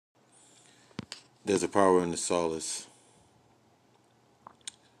There's a power in the solace.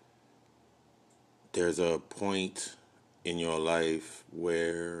 There's a point in your life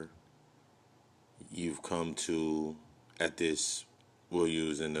where you've come to, at this, we'll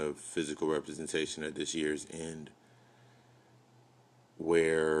use in the physical representation at this year's end,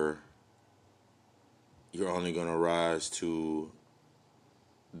 where you're only going to rise to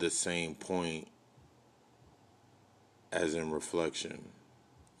the same point as in reflection.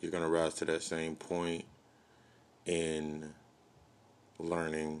 You're going to rise to that same point in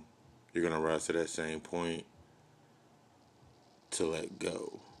learning. You're going to rise to that same point to let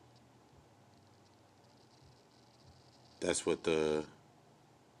go. That's what the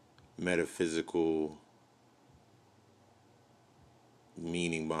metaphysical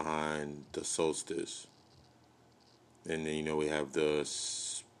meaning behind the solstice. And then, we have the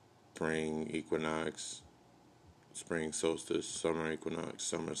spring equinox, spring solstice, summer equinox,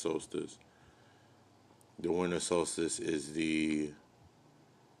 summer solstice. The winter solstice is the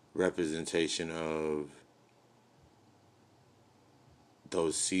representation of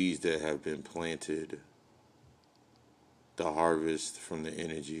those seeds that have been planted, the harvest from the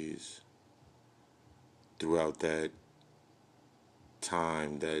energies throughout that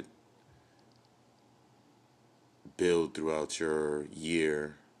time that build throughout your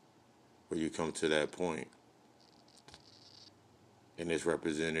year where you come to that point. And it's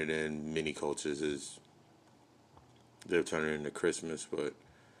represented in many cultures as they're turning into Christmas, but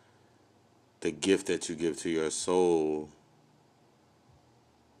the gift that you give to your soul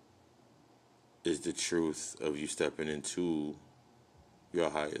is the truth of you stepping into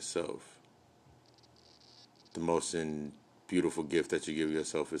your higher self. The most beautiful gift that you give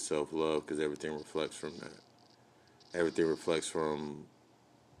yourself is self-love, because everything reflects from that. Everything reflects from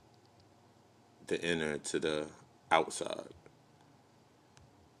the inner to the outside.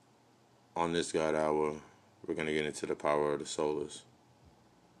 On this God Hour, we're going to get into the power of the solace.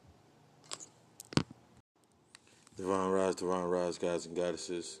 Divine Rise, guys and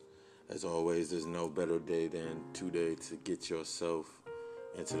goddesses. As always, there's no better day than today to get yourself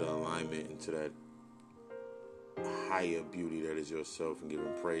into the alignment, into that higher beauty that is yourself, and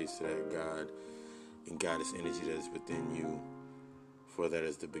giving praise to that God and goddess energy that is within you. For that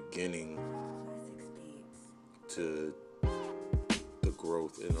is the beginning to the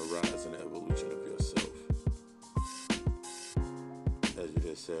growth and the rise and the evolution of yourself. As you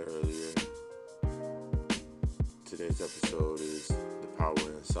just said earlier, today's episode is the power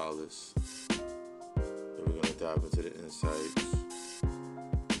and solace. And we're going to dive into the insights,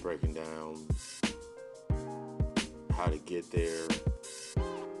 breaking down how to get there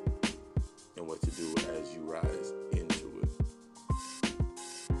and what to do as you rise into it.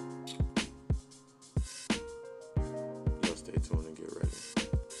 Y'all stay tuned and get ready.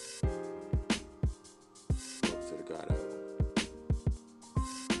 Welcome to the God Hour.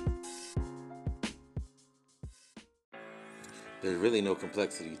 There's really no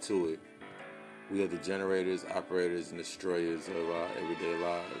complexity to it. We are the generators, operators, and destroyers of our everyday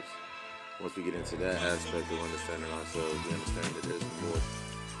lives. Once we get into that aspect of understanding ourselves, we understand that there's more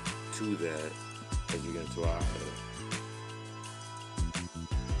to that as we get into our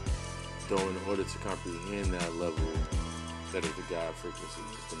though in order to comprehend that level, that is the God frequency,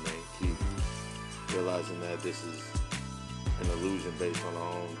 is the main key. Realizing that this is an illusion based on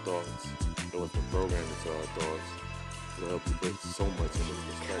our own thoughts and what's been programmed into our thoughts will help you put so much into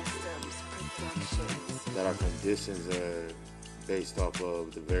perspective. That our conditions are based off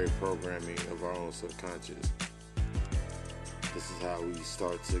of the very programming of our own subconscious. This is how we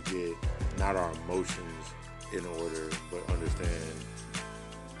start to get not our emotions in order, but understand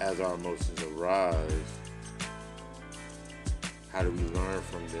as our emotions arise, how do we learn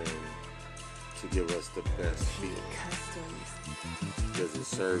from them to give us the best feeling? Does it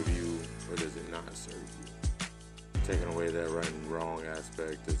serve you or does it not serve you? Taking away that right and wrong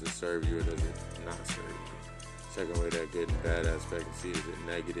aspect, does it serve you or does it not serve you? Taking away that good and bad aspect and see, is it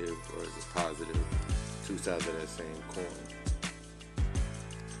negative or is it positive? Two sides of that same coin.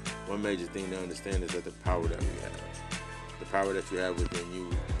 One major thing to understand is that the power that we have, the power that you have within you,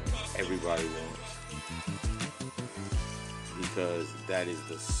 everybody wants. Because that is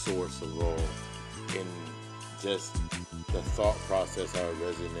the source of all. And just the thought process, how it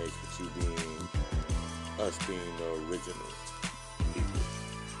resonates with you being, us being the original people.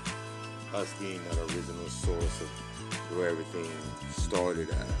 Us being that original source of where everything started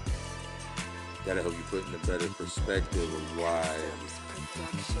at. That'll help you put in a better perspective of why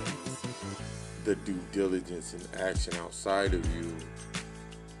the due diligence and action outside of you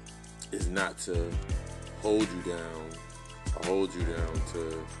is not to hold you down or hold you down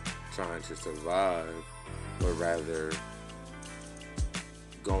to trying to survive, but rather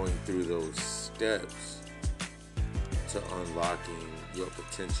going through those steps to unlocking your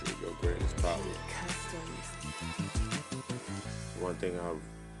potential, your greatest power. One thing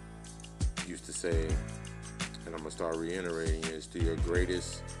I used to say, and I'm going to start reiterating, is your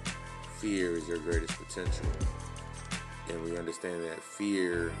greatest fear is your greatest potential. And we understand that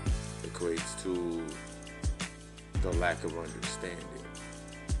fear equates to the lack of understanding.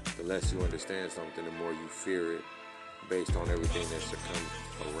 The less you understand something, the more you fear it based on everything that circums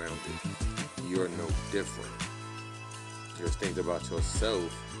around it. You're no different. Just think about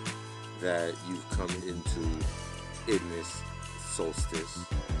yourself that you've come into Ignis solstice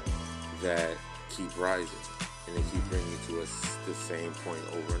that keep rising, and they keep bringing you to the same point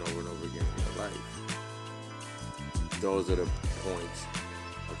over and over and over again in your life. Those are the points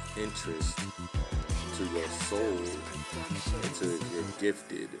of interest to your soul, and to if you're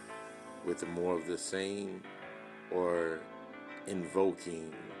gifted with more of the same or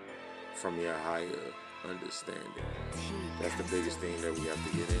invoking from your higher understanding. That's the biggest thing that we have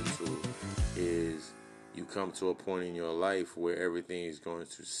to get into, is you come to a point in your life where everything is going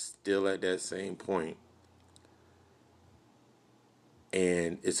to still at that same point,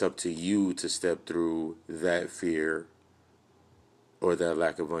 and it's up to you to step through that fear or that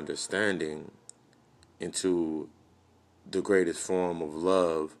lack of understanding into the greatest form of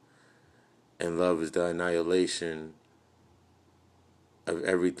love. And love is the annihilation of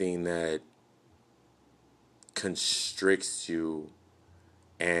everything that constricts you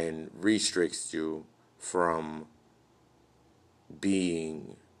and restricts you from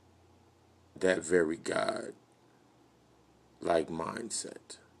being that very God-like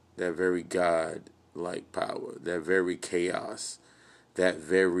mindset, that very God-like power, that very chaos, that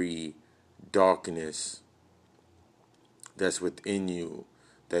very darkness that's within you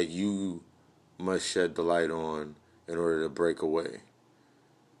that you must shed the light on in order to break away.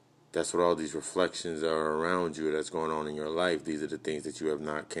 That's what all these reflections are around you that's going on in your life. These are the things that you have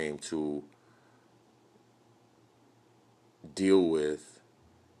not came to deal with.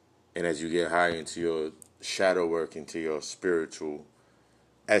 And as you get higher into your shadow work, into your spiritual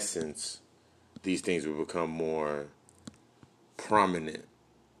essence, these things will become more prominent.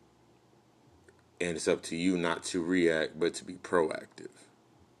 And it's up to you not to react, but to be proactive.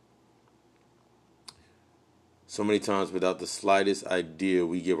 So many times, without the slightest idea,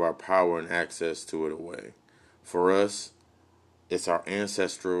 we give our power and access to it away. For us, it's our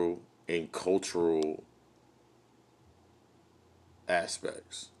ancestral and cultural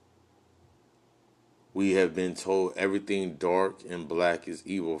aspects. We have been told everything dark and black is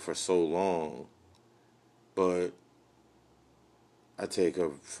evil for so long, but I take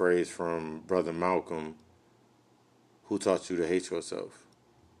a phrase from Brother Malcolm, who taught you to hate yourself.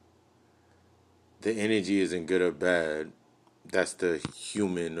 The energy isn't good or bad. That's the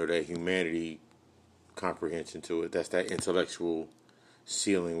human or that humanity comprehension to it. That's that intellectual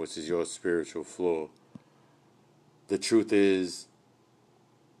ceiling, which is your spiritual floor. The truth is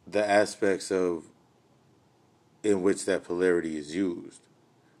the aspects of in which that polarity is used.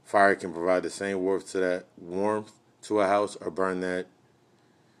 Fire can provide the same warmth to a house or burn that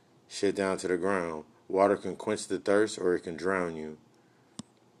shit down to the ground. Water can quench the thirst or it can drown you.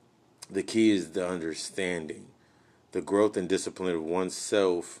 The key is the understanding, the growth and discipline of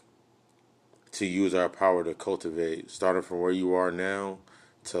oneself to use our power to cultivate, starting from where you are now,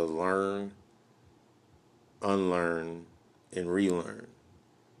 to learn, unlearn, and relearn.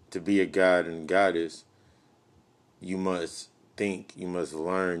 To be a god and goddess, you must think, you must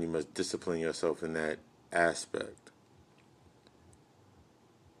learn, you must discipline yourself in that aspect.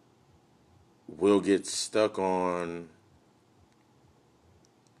 We'll get stuck on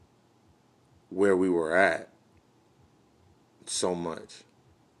where we were at so much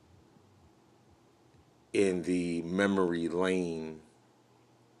in the memory lane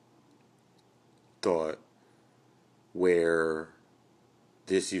thought, where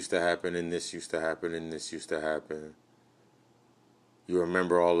this used to happen and this used to happen and this used to happen. You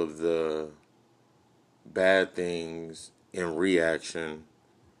remember all of the bad things in reaction.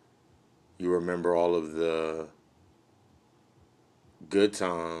 You remember all of the good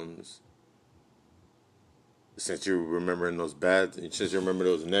times, since you're remembering since you remember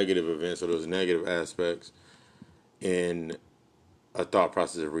those negative events or those negative aspects in a thought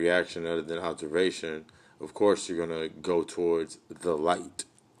process of reaction other than observation. Of course, you're going to go towards the light.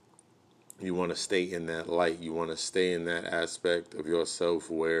 You want to stay in that light. You want to stay in that aspect of yourself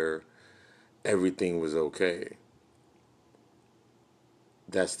where everything was okay.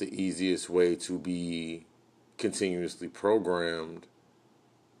 That's the easiest way to be continuously programmed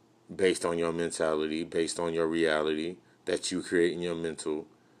based on your mentality, based on your reality that you create in your mental,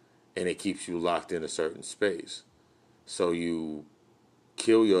 and it keeps you locked in a certain space. So you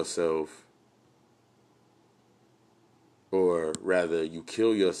kill yourself, or rather, you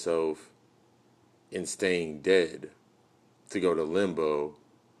kill yourself in staying dead to go to limbo,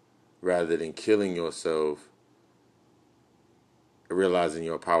 rather than killing yourself, realizing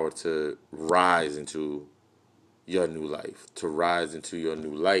your power to rise into your new life, to rise into your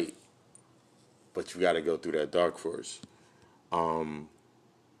new light. But you got to go through that dark first. A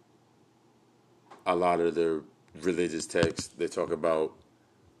lot of the religious texts, they talk about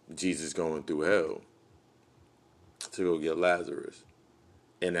Jesus going through hell to go get Lazarus.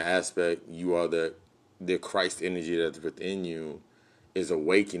 In the aspect, you are the Christ energy that's within you is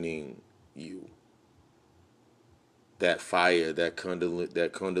awakening you. That fire, that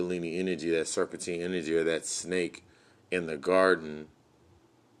kundalini energy, that serpentine energy, or that snake in the garden,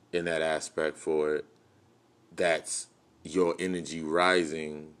 in that aspect for it, that's your energy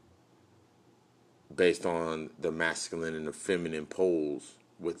rising based on the masculine and the feminine poles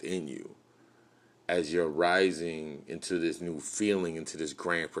within you. As you're rising into this new feeling, into this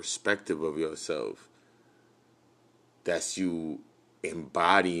grand perspective of yourself, that's you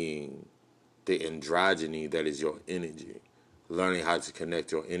embodying the androgyny that is your energy, learning how to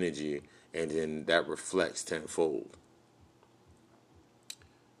connect your energy, and then that reflects tenfold.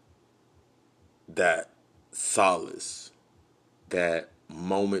 That solace, that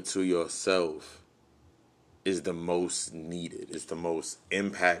moment to yourself is the most needed. It's the most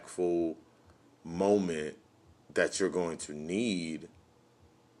impactful moment that you're going to need,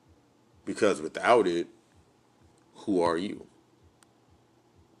 because without it, who are you?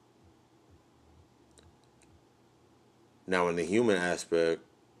 Now, in the human aspect,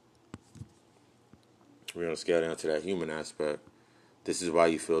 we're going to scale down to that human aspect. This is why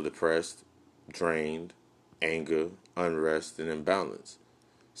you feel depressed, drained, anger, unrest, and imbalance.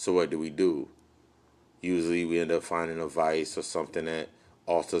 So what do? Usually we end up finding a vice or something that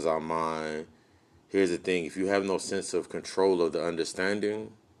alters our mind. Here's the thing. If you have no sense of control of the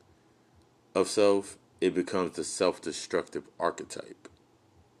understanding of self, it becomes the self-destructive archetype.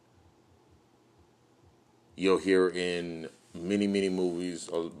 You'll hear in many, many movies,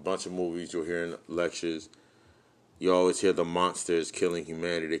 a bunch of movies, you'll hear in lectures, you always hear the monsters killing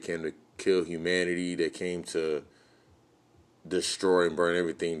humanity. They came to kill humanity. They came to destroy and burn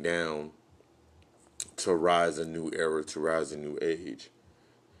everything down, to rise a new era, to rise a new age.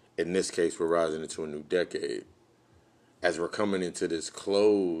 In this case, we're rising into a new decade. As we're coming into this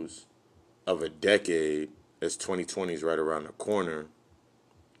close of a decade, as 2020 is right around the corner,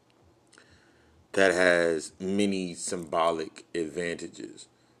 that has many symbolic advantages.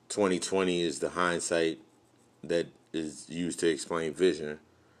 2020 is the hindsight that is used to explain vision.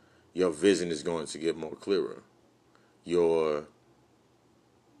 Your vision is going to get more clearer. Your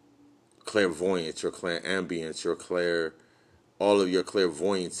clairvoyance, your clairambience, all of your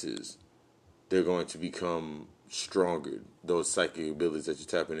clairvoyances, they're going to become stronger. Those psychic abilities that you're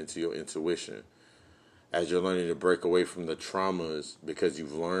tapping into your intuition. As you're learning to break away from the traumas because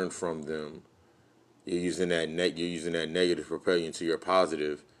you've learned from them, you're using that negative to propel you into your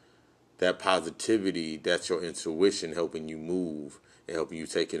positive. That positivity, that's your intuition helping you move and helping you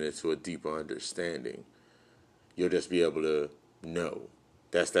take it into a deeper understanding. You'll just be able to know.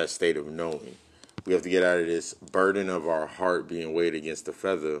 That's that state of knowing. We have to get out of this burden of our heart being weighed against the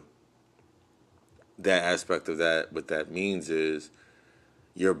feather. That aspect of that, what that means is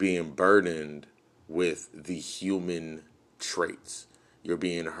you're being burdened with the human traits. You're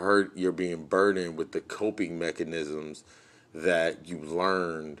being hurt. You're being burdened with the coping mechanisms that you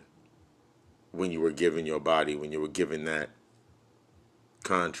learned when you were given your body, when you were given that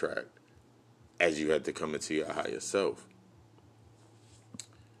contract, as you had to come into your higher self.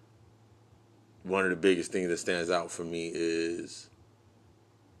 One of the biggest things that stands out for me is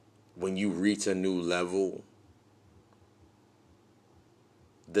when you reach a new level,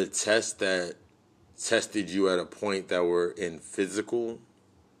 the tests that tested you at a point that were in physical,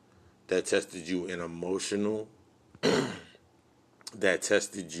 that tested you in emotional, that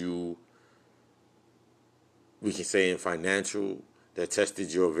tested you, we can say, in financial, that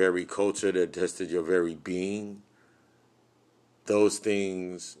tested your very culture, that tested your very being. Those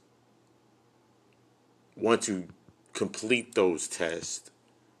things, once you complete those tests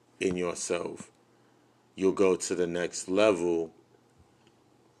in yourself, you'll go to the next level,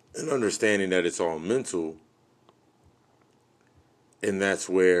 and understanding that it's all mental. And that's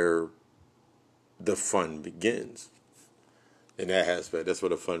where the fun begins. In that aspect, that's where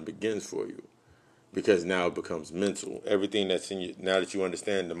the fun begins for you. because now it becomes mental. Everything that's in you, now that you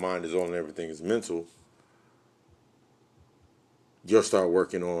understand the mind is all and everything is mental, you'll start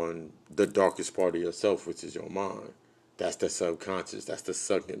working on the darkest part of yourself, which is your mind. That's the subconscious. That's the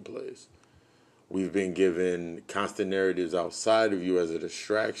sunken place. We've been given constant narratives outside of you as a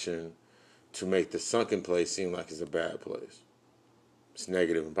distraction to make the sunken place seem like it's a bad place. It's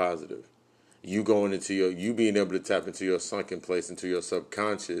negative and positive. You being able to tap into your sunken place, into your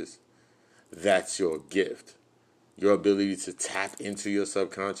subconscious, that's your gift. Your ability to tap into your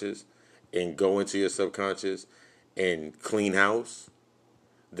subconscious and go into your subconscious and clean house,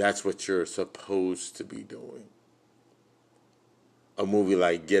 that's what you're supposed to be doing. A movie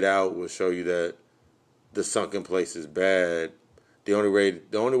like Get Out will show you that the sunken place is bad. The only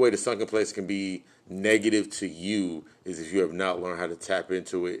way the sunken place can be negative to you is if you have not learned how to tap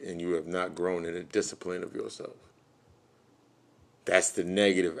into it and you have not grown in a discipline of yourself. That's the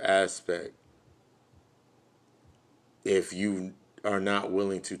negative aspect. If you are not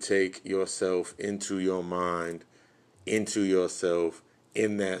willing to take yourself into your mind, into yourself,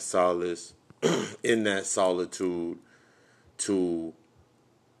 in that solace, in that solitude, to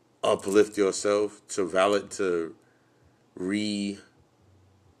uplift yourself, to recondition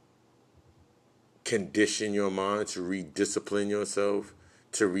your mind, to rediscipline yourself,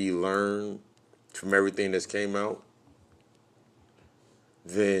 to relearn from everything that's came out,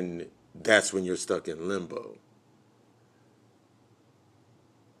 then that's when you're stuck in limbo.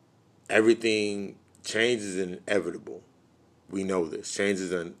 Everything, change is inevitable. We know this. Change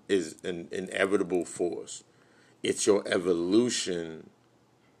is an inevitable force. It's your evolution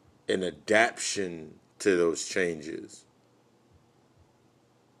and adaptation to those changes,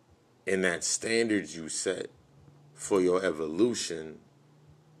 and that standards you set for your evolution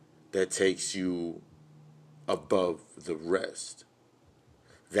that takes you above the rest.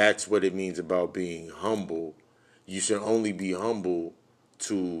 That's what it means about being humble. You should only be humble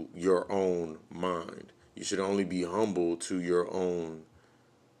to your own mind. You should only be humble to your own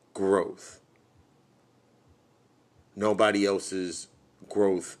growth. Nobody else's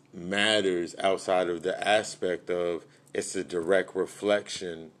growth matters outside of the aspect of it's a direct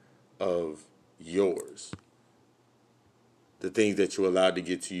reflection of yours. The things that you allowed to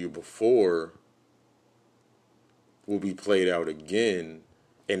get to you before will be played out again,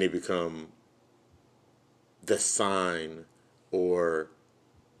 and they become the sign or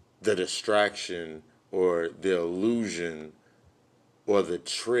the distraction or the illusion or the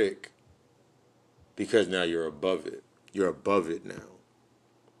trick, because now you're above it. You're above it now.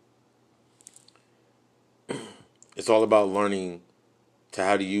 It's all about learning to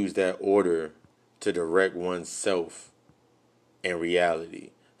how to use that order to direct oneself and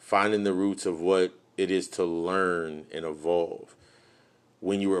reality. Finding the roots of what it is to learn and evolve.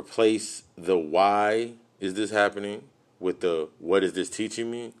 When you replace the why is this happening with the what is this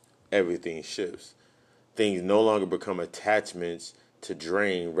teaching me, everything shifts. Things no longer become attachments to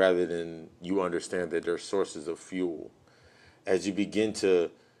drain rather than you understand that they're sources of fuel. As you begin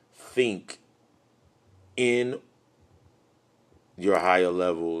to think in your higher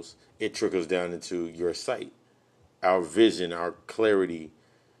levels, it trickles down into your sight. Our vision, our clarity,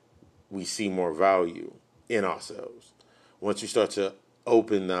 we see more value in ourselves. Once you start to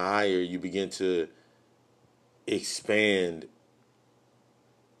open the higher, you begin to expand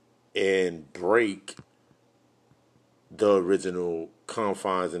and break the original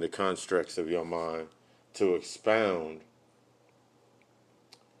confines and the constructs of your mind to expound.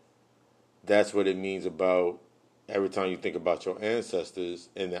 That's what it means about every time you think about your ancestors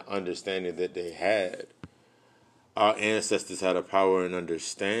and the understanding that they had. Our ancestors had a power and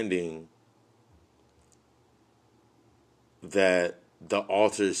understanding that the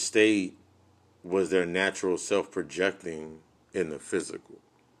altered state was their natural self-projecting in the physical.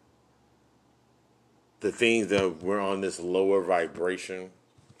 The things that were on this lower vibration,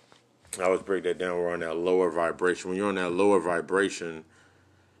 I always break that down, we're on that lower vibration. When you're on that lower vibration,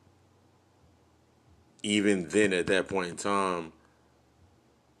 even then at that point in time,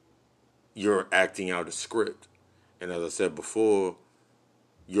 you're acting out a script. And as I said before,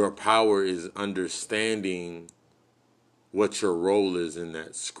 your power is understanding what your role is in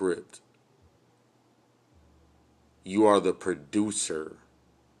that script. You are the producer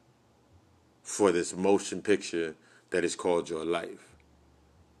for this motion picture that is called your life.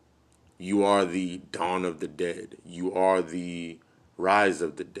 You are the dawn of the dead. You are the rise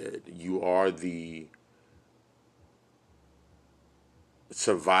of the dead. You are the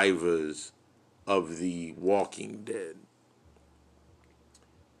survivors of the walking dead.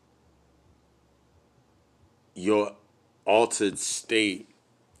 Your altered state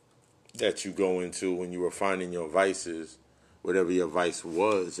that you go into when you were finding your vices, whatever your vice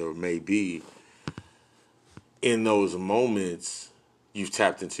was or may be, in those moments, you've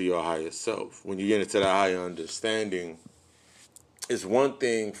tapped into your higher self. When you get into that higher understanding, it's one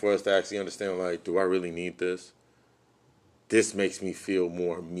thing for us to actually understand, like, do I really need this? This makes me feel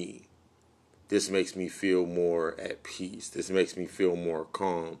more me. This makes me feel more at peace. This makes me feel more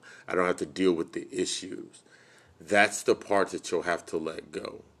calm. I don't have to deal with the issues. That's the part that you'll have to let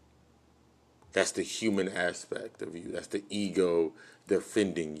go. That's the human aspect of you. That's the ego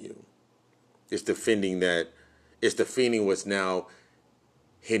defending you. It's defending what's now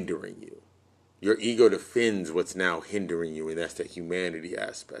hindering you. Your ego defends what's now hindering you, and that's the humanity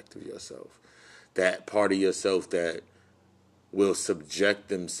aspect of yourself. That part of yourself that will subject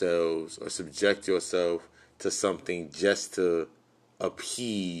themselves or subject yourself to something just to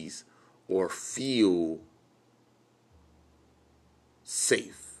appease or feel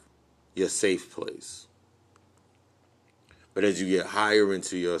safe, your safe place. But as you get higher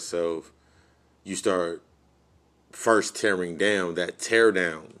into yourself, you start first tearing down, that tear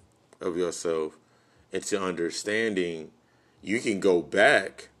down of yourself into understanding. You can go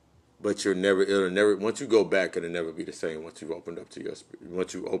back, but it'll never, once you go back, it'll never be the same once you've opened up to your,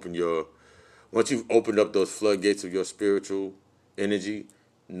 once you've opened up those floodgates of your spiritual energy,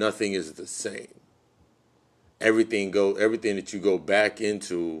 nothing is the same. Everything that you go back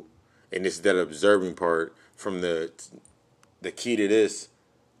into, and this is that observing part from the key to this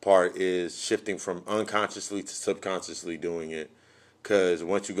part is shifting from unconsciously to subconsciously doing it. Because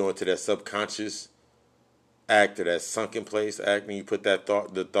once you go into that subconscious act or that sunken place act, and you put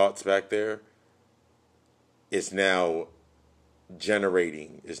the thoughts back there, it's now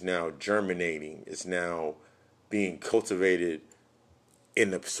generating, it's now germinating, it's now being cultivated in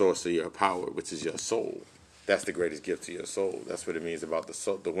the source of your power, which is your soul. That's the greatest gift to your soul. That's what it means about the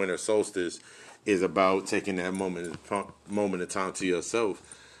soul. The winter solstice is about taking that moment of time to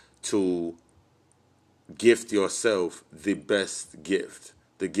yourself to gift yourself the best gift,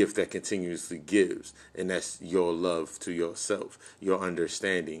 the gift that continuously gives, and that's your love to yourself, your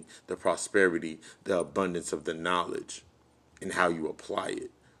understanding, the prosperity, the abundance of the knowledge, and how you apply it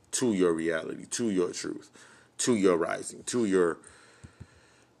to your reality, to your truth, to your rising, to your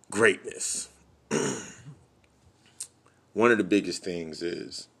greatness. One of the biggest things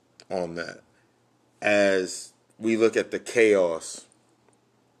is on that, as we look at the chaos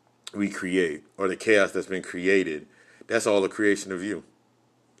we create, or the chaos that's been created, that's all a creation of you.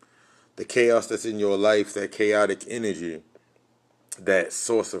 The chaos that's in your life, that chaotic energy, that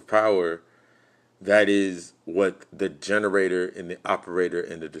source of power, that is what the generator and the operator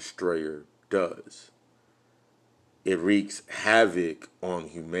and the destroyer does. It wreaks havoc on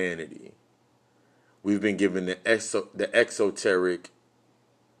humanity. We've been given the exoteric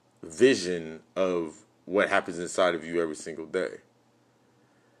vision of what happens inside of you every single day.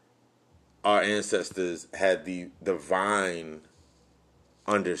 Our ancestors had the divine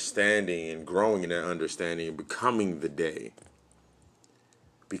understanding and growing in that understanding and becoming the day,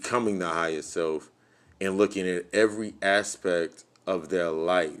 becoming the highest self, and looking at every aspect of their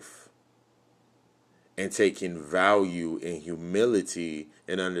life and taking value in humility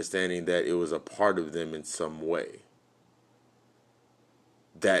and understanding that it was a part of them in some way.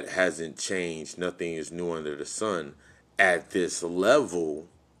 That hasn't changed. Nothing is new under the sun. At this level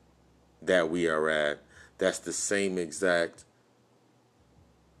that we are at, that's the same exact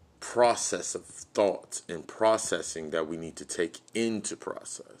process of thought and processing that we need to take into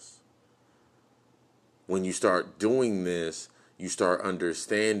process. When you start doing this, you start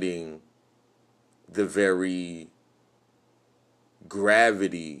understanding the very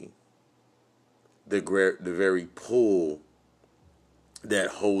gravity, the very pull that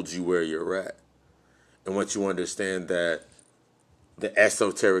holds you where you're at. And once you understand that, the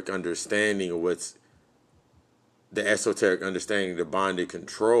esoteric understanding of the bonded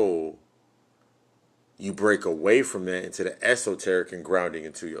control, you break away from that into the esoteric and grounding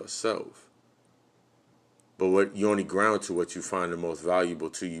into yourself. But what you only ground to what you find the most valuable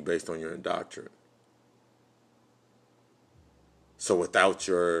to you based on your doctrine. So without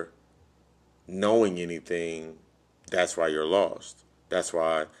your knowing anything, that's why you're lost. That's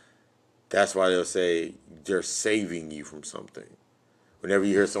why they'll say they're saving you from something. Whenever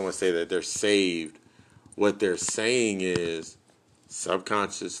you hear someone say that they're saved, what they're saying is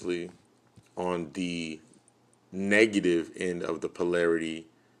subconsciously on the negative end of the polarity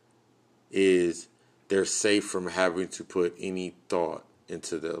is they're safe from having to put any thought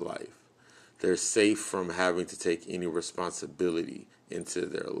into their life. They're safe from having to take any responsibility into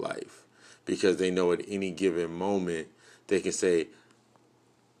their life because they know at any given moment they can say,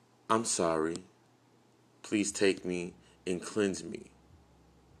 I'm sorry. Please take me and cleanse me.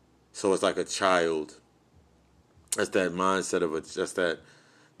 So it's like a child. That's that mindset of it.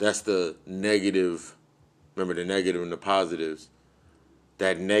 That's the negative. Remember the negative and the positives.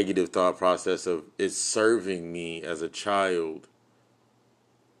 That negative thought process of it's serving me as a child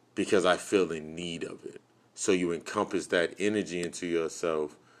because I feel in need of it. So you encompass that energy into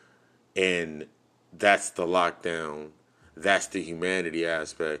yourself, and that's the lockdown. That's the humanity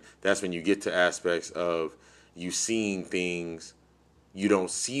aspect. That's when you get to aspects of you seeing things. You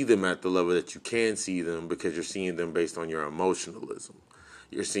don't see them at the level that you can see them because you're seeing them based on your emotionalism.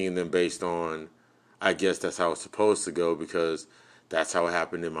 You're seeing them based on, I guess that's how it's supposed to go because that's how it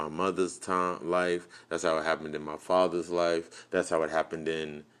happened in my mother's life. That's how it happened in my father's life. That's how it happened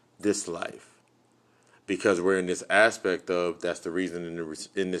in this life. Because we're in this aspect of, that's the reason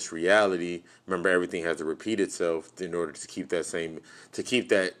in this reality, remember everything has to repeat itself in order to keep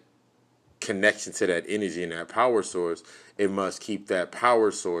that connection to that energy and that power source. It must keep that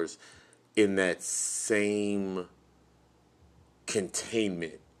power source in that same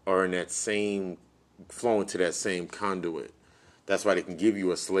containment or in that same flowing to that same conduit. That's why they can give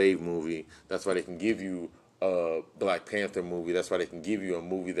you a slave movie. That's why they can give you a Black Panther movie. That's why they can give you a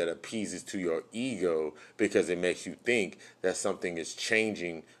movie that appeases to your ego because it makes you think that something is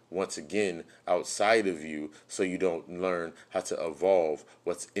changing once again outside of you so you don't learn how to evolve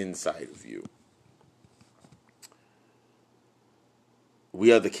what's inside of you.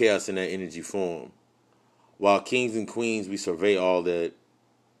 We are the chaos in that energy form. While kings and queens, we survey all that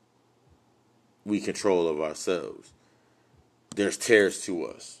we control of ourselves. There's tears to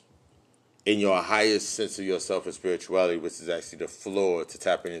us. In your highest sense of yourself and spirituality, which is actually the floor to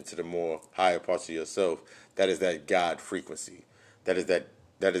tapping into the more higher parts of yourself, that is that God frequency. That is that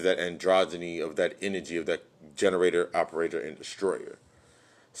androgyny of that energy of that generator, operator, and destroyer.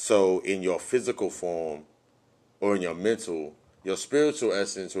 So in your physical form or in your mental, your spiritual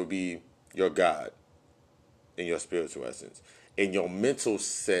essence will be your God in your spiritual essence. In your mental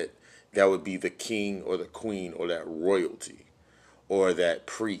set, that would be the king or the queen or that royalty or that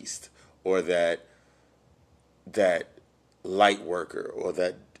priest or that light worker or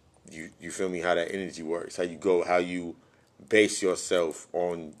that, you feel me, how that energy works, how you base yourself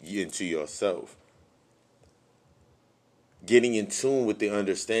on into yourself. Getting in tune with the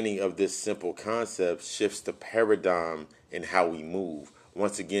understanding of this simple concept shifts the paradigm in how we move.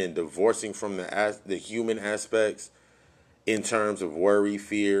 Once again, divorcing from the human aspects in terms of worry,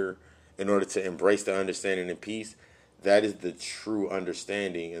 fear, in order to embrace the understanding and peace, that is the true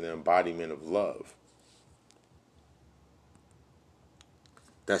understanding and the embodiment of love.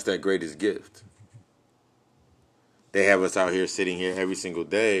 That's that greatest gift. They have us out here sitting here every single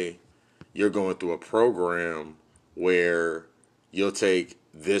day. You're going through a program where you'll take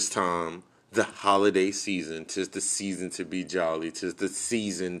this time, the holiday season, 'tis the season to be jolly, 'tis the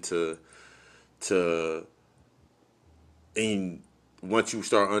season to and once you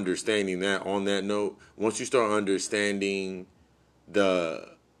start understanding that, on that note, once you start understanding the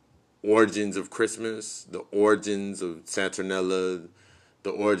origins of Christmas, the origins of Santernella, the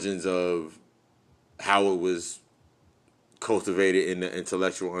origins of how it was cultivated in the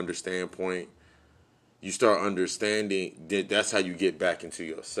intellectual understand point, you start understanding that that's how you get back into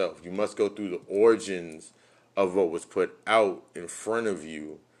yourself. You must go through the origins of what was put out in front of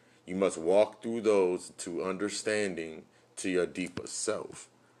you. You must walk through those to understanding to your deeper self.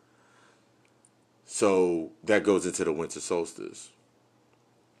 So that goes into the winter solstice.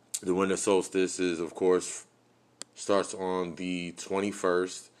 The winter solstice is, of course, starts on the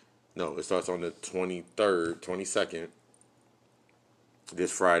 21st. No, it starts on the 23rd, 22nd.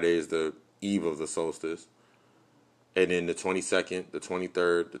 This Friday is the eve of the solstice. And then the 22nd, the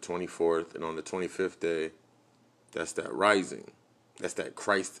 23rd, the 24th, and on the 25th day, that's that rising. That's that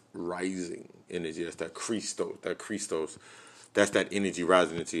Christ rising energy. That's that Christos. That's that energy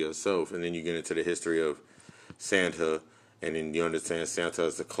rising into yourself. And then you get into the history of Santa, and then you understand Santa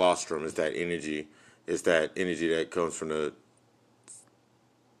is the colostrum. It's that energy. It's that energy that comes from the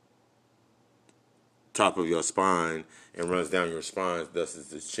top of your spine and runs down your spine. Thus, it's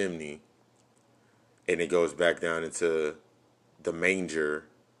this chimney. And it goes back down into the manger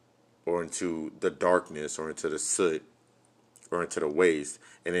or into the darkness or into the soot or into the waste,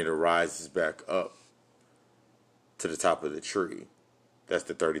 and then it rises back up to the top of the tree. That's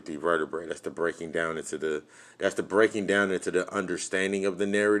the 33 vertebrae. That's the breaking down into the understanding of the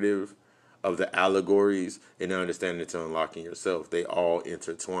narrative, of the allegories, and the understanding to unlocking yourself. They all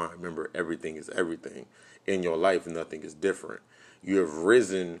intertwine. Remember, everything is everything. In your life, nothing is different. You have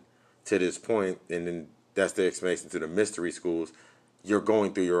risen to this point, and then that's the explanation to the mystery schools. you're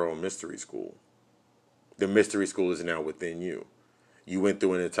going through your own mystery school. The mystery school is now within you. You went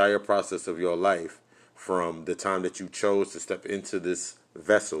through an entire process of your life from the time that you chose to step into this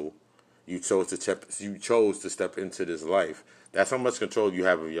vessel. You chose to step into this life. That's how much control you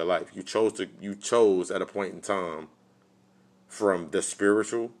have of your life. You chose at a point in time from the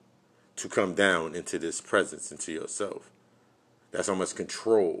spiritual to come down into this presence, into yourself. That's how much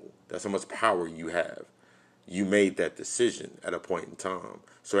control, that's how much power you have. You made that decision at a point in time.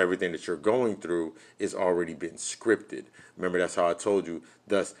 So everything that you're going through is already been scripted. Remember, that's how I told you.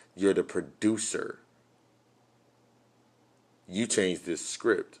 Thus, you're the producer. You changed this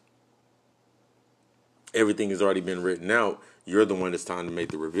script. Everything has already been written out. You're the one that's time to make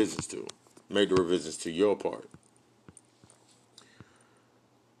the revisions to. Make the revisions to your part.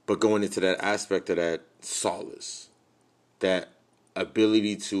 But going into that aspect of that solace, that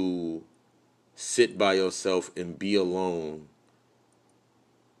ability to sit by yourself and be alone,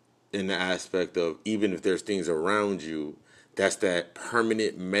 in the aspect of even if there's things around you, that's that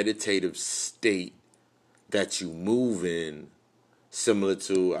permanent meditative state that you move in, similar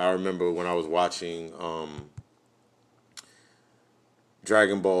to, I remember when I was watching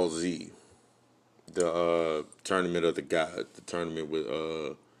Dragon Ball Z, the tournament of the God, the tournament with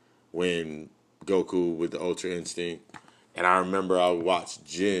when Goku with the Ultra Instinct. And I remember I watched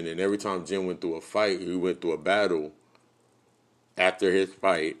Jin, and every time Jin went through a fight, he went through a battle, after his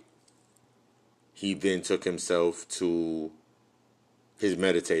fight, he then took himself to his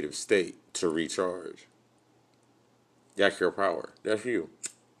meditative state to recharge. That's your power. That's you.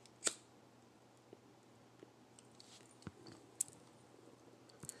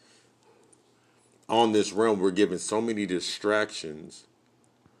 On this realm, we're given so many distractions.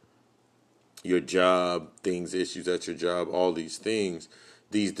 Your job, things, issues at your job, all these things.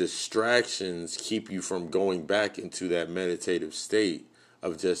 These distractions keep you from going back into that meditative state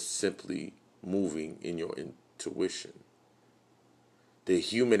of just simply moving in your intuition. The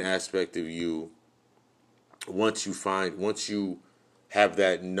human aspect of you, once you have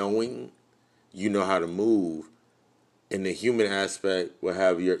that knowing, you know how to move. And the human aspect will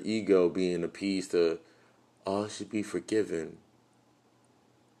have your ego being appeased to, all should be forgiven.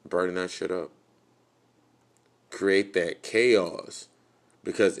 Burning that shit up. Create that chaos.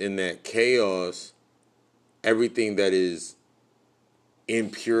 Because in that chaos, everything that is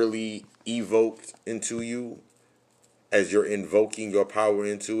impurely evoked into you, as you're invoking your power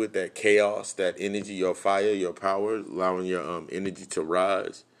into it, that chaos, that energy, your fire, your power, allowing your energy to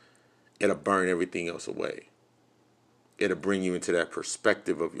rise, it'll burn everything else away. It'll bring you into that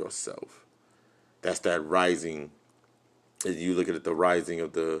perspective of yourself. That's that rising. As you look at it, the rising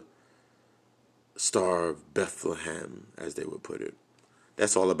of the Star of Bethlehem, as they would put it.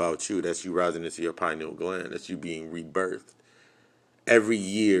 That's all about you. That's you rising into your pineal gland. That's you being rebirthed. Every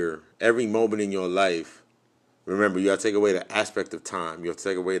year, every moment in your life, remember, you got to take away the aspect of time. You have to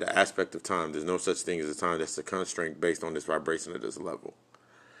take away the aspect of time. There's no such thing as a time that's a constraint based on this vibration at this level.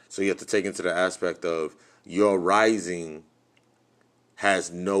 So you have to take into the aspect of your rising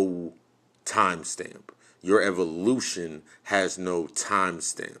has no timestamp. Your evolution has no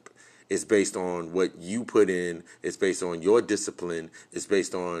timestamp. It's based on what you put in. It's based on your discipline. It's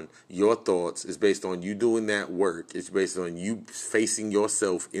based on your thoughts. It's based on you doing that work. It's based on you facing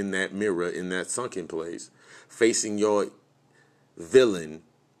yourself in that mirror, in that sunken place, facing your villain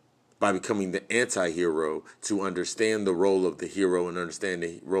by becoming the anti-hero. To understand the role of the hero and understand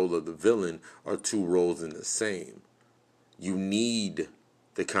the role of the villain are two roles in the same. You need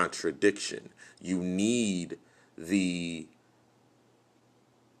the contradiction. You need the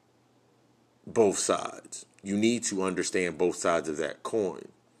both sides. You need to understand both sides of that coin.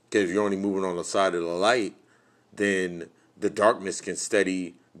 Because if you're only moving on the side of the light, then the darkness can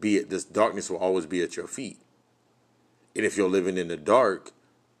this darkness will always be at your feet. And if you're living in the dark,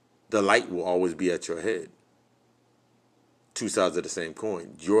 the light will always be at your head. Two sides of the same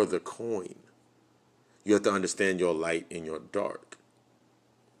coin. You're the coin. You have to understand your light and your dark.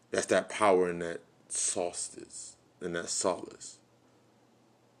 That's that power and that solstice and that solace.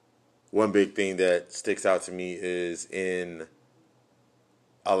 One big thing that sticks out to me is in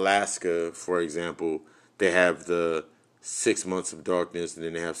Alaska, for example, they have the 6 months of darkness and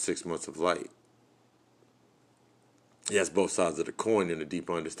then they have 6 months of light. That's both sides of the coin and a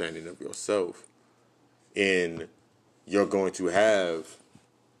deeper understanding of yourself. And you're going to have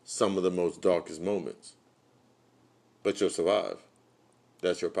some of the most darkest moments, but you'll survive.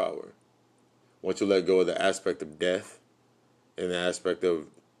 That's your power. Once you let go of the aspect of death and the aspect of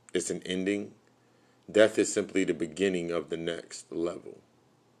it's an ending, death is simply the beginning of the next level.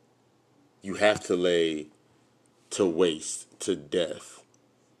 You have to lay to waste, to death,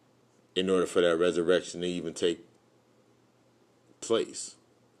 in order for that resurrection to even take place.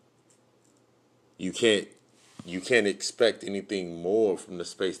 You can't expect anything more from the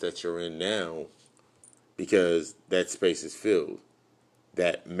space that you're in now, because that space is filled.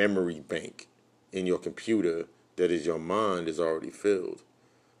 That memory bank in your computer that is your mind is already filled.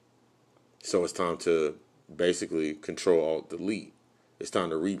 So it's time to basically control alt delete. It's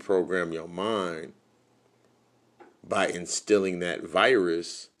time to reprogram your mind by instilling that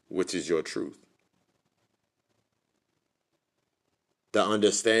virus, which is your truth. The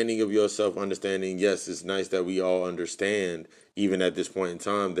understanding of yourself, understanding, yes, it's nice that we all understand, even at this point in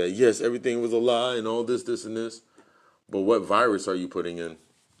time, that yes, everything was a lie and all this, and this. But what virus are you putting in?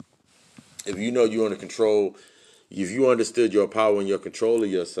 If you know you're under control, if you understood your power and your control of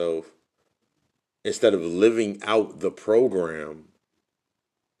yourself, instead of living out the program,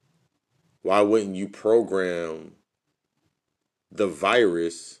 why wouldn't you program the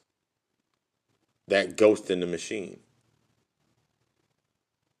virus, that ghost in the machine?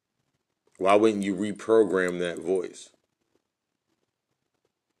 Why wouldn't you reprogram that voice?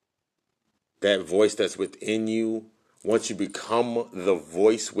 That voice that's within you, once you become the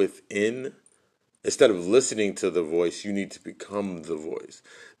voice within, instead of listening to the voice, you need to become the voice.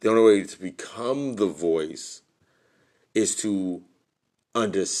 The only way to become the voice is to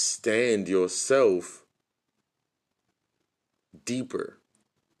understand yourself deeper.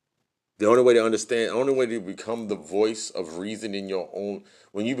 The only way to understand, only way to become the voice of reason in your own,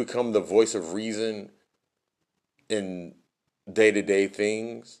 when you become the voice of reason in day-to-day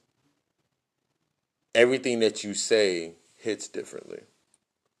things, everything that you say hits differently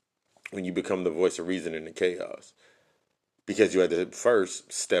when you become the voice of reason in the chaos. Because you had to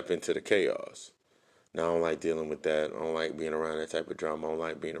first step into the chaos. Now, I don't like dealing with that. I don't like being around that type of drama. I don't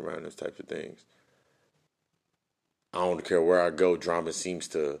like being around those types of things. I don't care where I go. Drama seems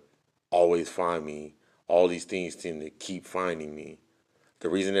to always find me. All these things seem to keep finding me. The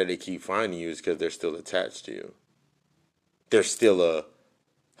reason that they keep finding you is because they're still attached to you. There's still a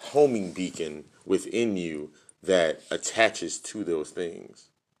homing beacon within you that attaches to those things.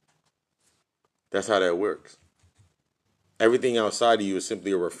 That's how that works. Everything outside of you is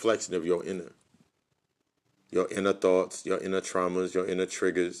simply a reflection of your inner. Your inner thoughts, your inner traumas, your inner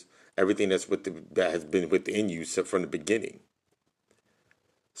triggers, everything that has been within you from the beginning.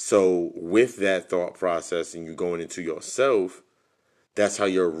 So with that thought process and you going into yourself, that's how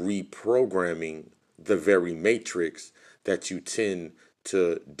you're reprogramming the very matrix that you tend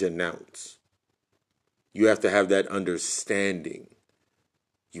to denounce. You have to have that understanding.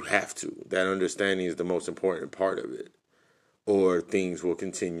 You have to. That understanding is the most important part of it. Or things will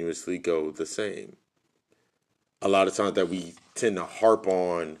continuously go the same. A lot of times that we tend to harp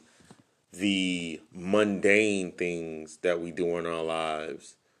on the mundane things that we do in our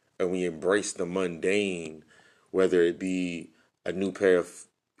lives, and we embrace the mundane, whether it be a new pair of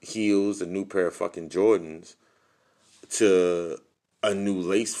heels, a new pair of fucking Jordans, to a new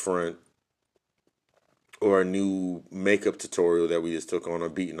lace front, or a new makeup tutorial that we just took on or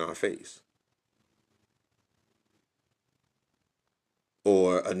beating our face.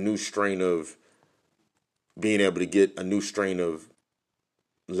 Or a new strain of being able to get a new strain of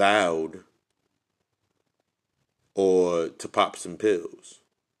loud, or to pop some pills,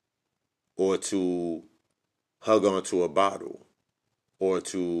 or to hug onto a bottle, or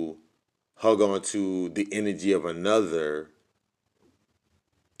to hug onto the energy of another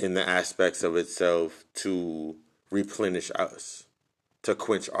in the aspects of itself to replenish us, to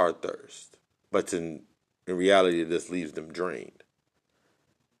quench our thirst. But in reality, this leaves them drained.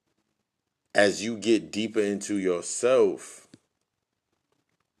 As you get deeper into yourself,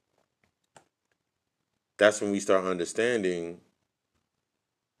 that's when we start understanding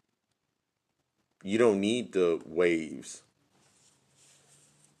you don't need the waves.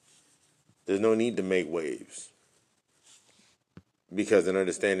 There's no need to make waves. Because in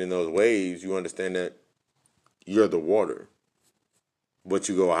understanding those waves, you understand that you're the water. But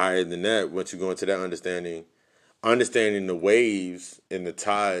you go higher than that, once you go into that understanding the waves and the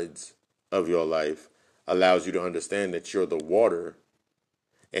tides of your life allows you to understand that you're the water.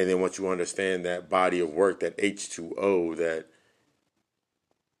 And then once you understand that body of work, that H2O, that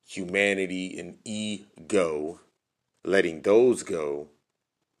humanity and ego, letting those go,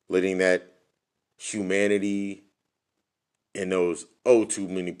 letting that humanity and those too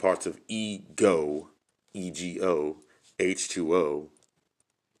many parts of ego, EGO, H2O,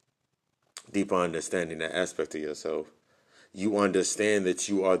 deeper understanding that aspect of yourself, you understand that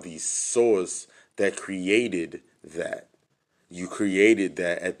you are the source that created that. You created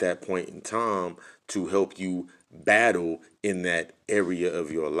that at that point in time to help you battle in that area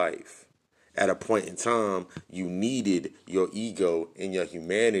of your life. At a point in time, you needed your ego and your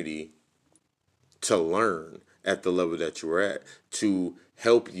humanity to learn at the level that you were at, to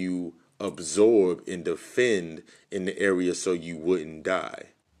help you absorb and defend in the area so you wouldn't die.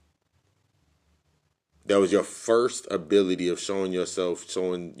 That was your first ability of showing yourself,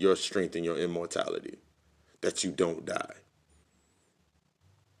 showing your strength and your immortality, that you don't die.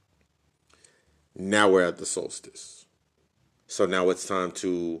 Now we're at the solstice. So now it's time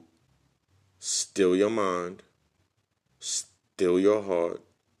to still your mind, still your heart,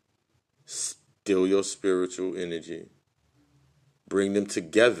 still your spiritual energy, bring them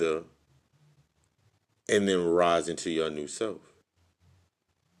together, and then rise into your new self.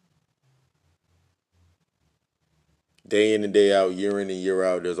 Day in and day out, year in and year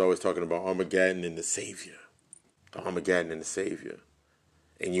out, there's always talking about Armageddon and the Savior. Armageddon and the Savior.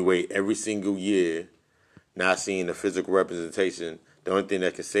 And you wait every single year, not seeing the physical representation. The only thing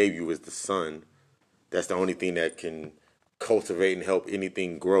that can save you is the sun. That's the only thing that can cultivate and help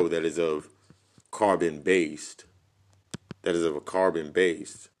anything grow that is of carbon-based. That is of a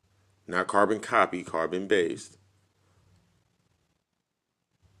carbon-based. Not carbon copy, carbon-based.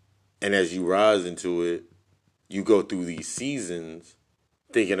 And as you rise into it, you go through these seasons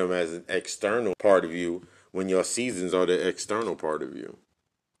thinking of them as an external part of you when your seasons are the external part of you.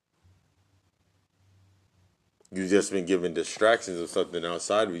 You've just been given distractions of something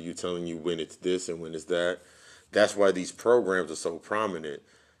outside of you telling you when it's this and when it's that. That's why these programs are so prominent.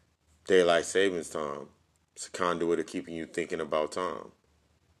 Daylight savings time. It's a conduit of keeping you thinking about time.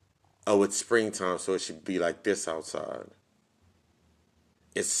 Oh, it's springtime, so it should be like this outside.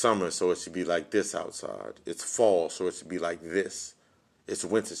 It's summer, so it should be like this outside. It's fall, so it should be like this. It's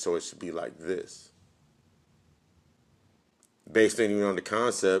winter, so it should be like this. Based even on the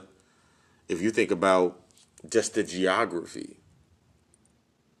concept, if you think about just the geography,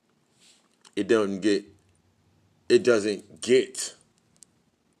 it doesn't get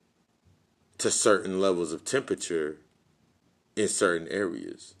to certain levels of temperature in certain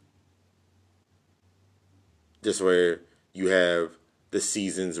areas. Just where you have the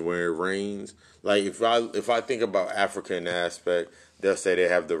seasons where it rains. Like if I think about Africa in the aspect, they'll say they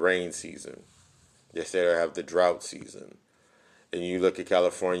have the rain season. They say they have the drought season. And you look at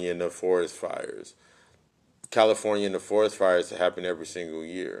California and the forest fires. California and the forest fires happen every single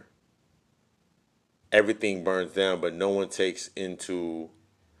year. Everything burns down, but no one takes into,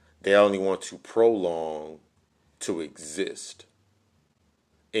 they only want to prolong to exist.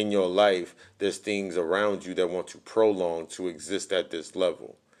 In your life, there's things around you that want to prolong to exist at this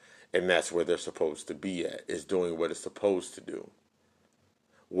level. And that's where they're supposed to be at, is doing what it's supposed to do.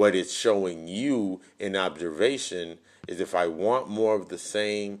 What it's showing you in observation is if I want more of the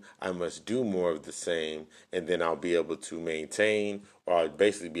same, I must do more of the same, and then I'll be able to maintain, or I'll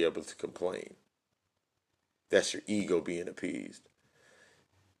basically be able to complain. That's your ego being appeased.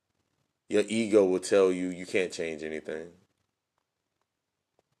 Your ego will tell you you can't change anything.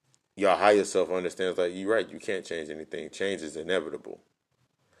 Your higher self understands, like, you're right, you can't change anything. Change is inevitable.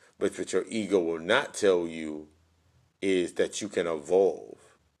 But what your ego will not tell you is that you can evolve.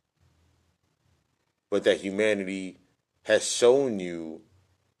 But that humanity has shown you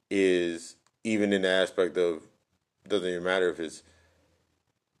is, even in the aspect of, doesn't even matter if it's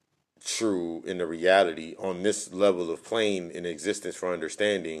true in the reality, on this level of plane in existence for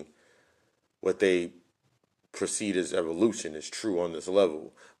understanding, what they proceed as evolution is true on this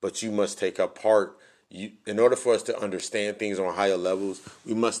level. But you must take apart, in order for us to understand things on higher levels,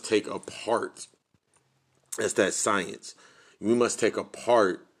 we must take apart, that's that science, we must take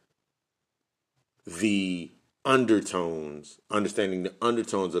apart the undertones, understanding the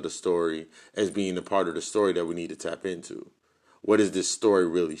undertones of the story as being a part of the story that we need to tap into. What is this story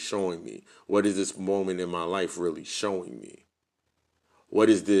really showing me? What is this moment in my life really showing me? What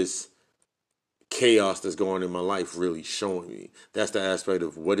is this chaos that's going on in my life really showing me? That's the aspect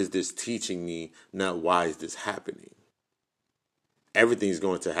of what is this teaching me, not why is this happening. Everything's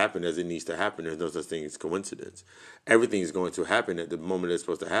going to happen as it needs to happen. There's no such thing as coincidence. Everything's going to happen at the moment it's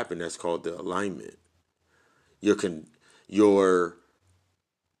supposed to happen. That's called the alignment. Your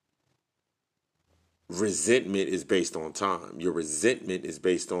resentment is based on time. Your resentment is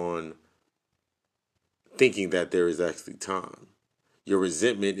based on thinking that there is actually time. Your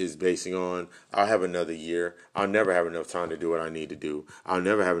resentment is basing on, I'll have another year. I'll never have enough time to do what I need to do. I'll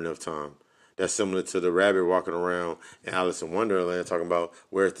never have enough time. That's similar to the rabbit walking around in Alice in Wonderland talking about,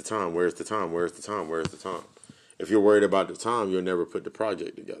 where's the time, where's the time, where's the time, where's the time. If you're worried about the time, you'll never put the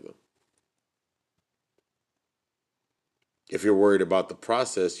project together. If you're worried about the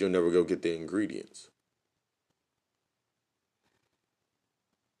process, you'll never go get the ingredients.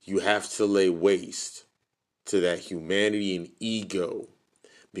 You have to lay waste to that humanity and ego,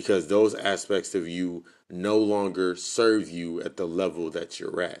 because those aspects of you no longer serve you at the level that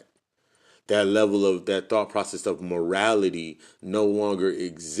you're at. That level of that thought process of morality no longer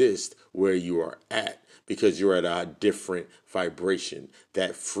exists where you are at, because you're at a different vibration.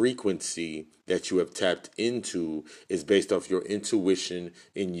 That frequency that you have tapped into is based off your intuition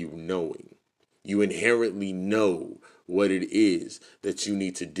and you knowing. You inherently know what it is that you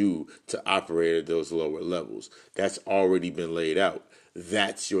need to do to operate at those lower levels. That's already been laid out.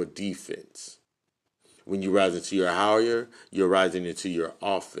 That's your defense. When you rise into your higher, you're rising into your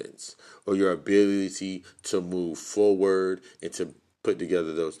offense, or your ability to move forward and to put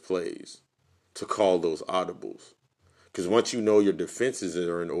together those plays, to call those audibles. Because once you know your defenses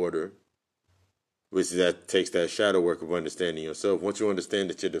are in order, which that takes that shadow work of understanding yourself. Once you understand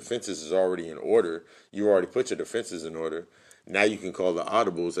that your defenses is already in order, you already put your defenses in order. Now you can call the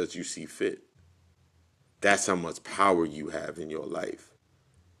audibles as you see fit. That's how much power you have in your life.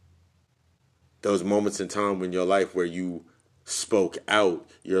 Those moments in time in your life where you spoke out,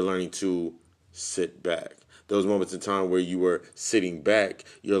 you're learning to sit back. Those moments in time where you were sitting back,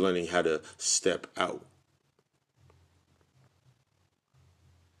 you're learning how to step out.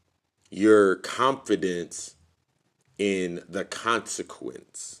 Your confidence in the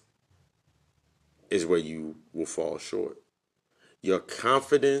consequence is where you will fall short. Your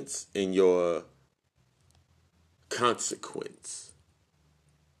confidence in your consequence.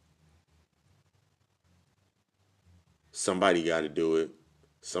 Somebody got to do it.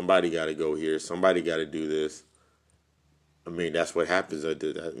 Somebody got to go here. Somebody got to do this. I mean, that's what happens.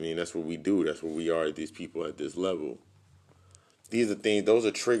 That's what we do. That's what we are, these people at this level. These are things, those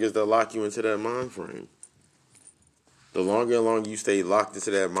are triggers that lock you into that mind frame. The longer and longer you stay locked into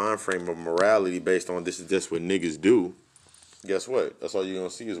that mind frame of morality based on this is just what niggas do, guess what? That's all you're going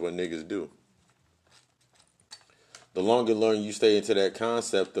to see is what niggas do. The longer and longer you stay into that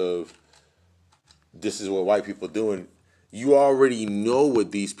concept of this is what white people doing, you already know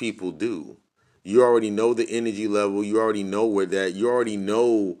what these people do. You already know the energy level. You already know you already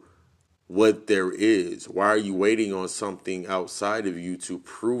know what there is. Why are you waiting on something outside of you to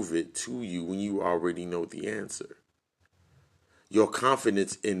prove it to you when you already know the answer? Your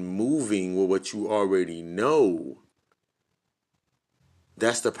confidence in moving with what you already know,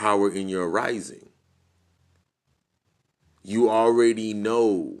 that's the power in your rising. You already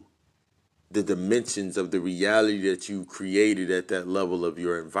know the dimensions of the reality that you created at that level of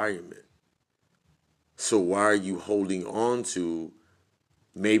your environment. So why are you holding on to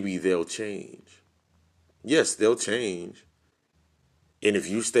maybe they'll change? Yes, they'll change. And if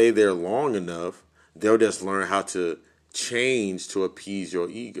you stay there long enough, they'll just learn how to change to appease your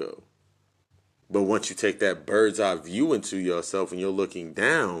ego. But once you take that bird's eye view into yourself and you're looking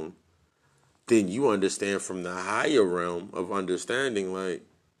down, then you understand from the higher realm of understanding, like,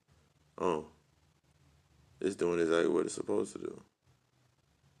 oh, it's doing exactly what it's supposed to do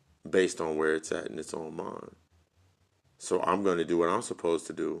based on where it's at in its own mind. So I'm going to do what I'm supposed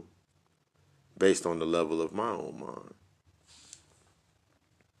to do based on the level of my own mind.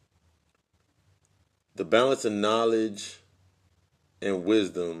 The balance of knowledge and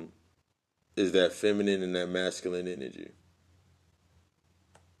wisdom is that feminine and that masculine energy.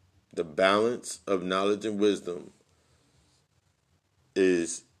 The balance of knowledge and wisdom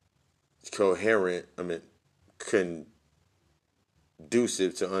is conducive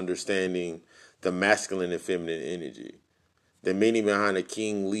to understanding the masculine and feminine energy. The meaning behind a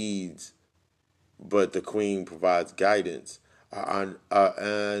king leads, but the queen provides guidance. Our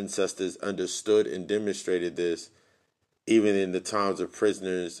ancestors understood and demonstrated this even in the times of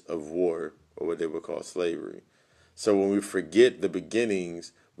prisoners of war, or what they would call slavery. So when we forget the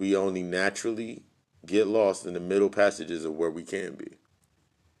beginnings, we only naturally get lost in the middle passages of where we can be.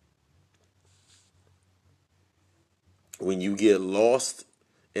 When you get lost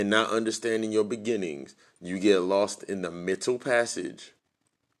in not understanding your beginnings, you get lost in the middle passage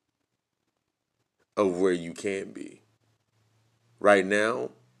of where you can be. Right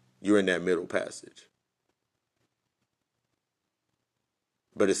now, you're in that middle passage.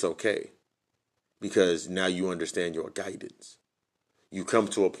 But it's okay, because now you understand your guidance. You come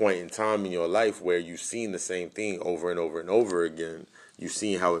to a point in time in your life where you've seen the same thing over and over and over again. You've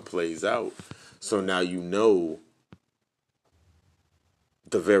seen how it plays out. So now you know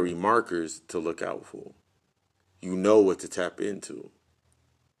the very markers to look out for. You know what to tap into.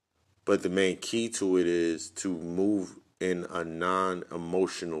 But the main key to it is to move in a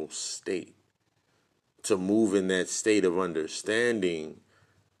non-emotional state. To move in that state of understanding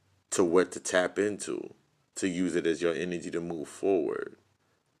to what to tap into, to use it as your energy to move forward.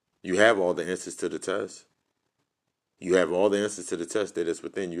 You have all the answers to the test. You have all the answers to the test that is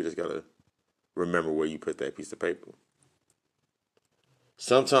within you. You just got to remember where you put that piece of paper.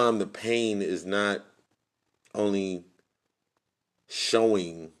 Sometimes the pain is not only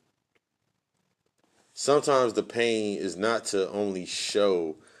showing. Sometimes the pain is not to only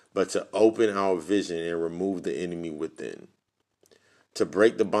show, but to open our vision and remove the enemy within. To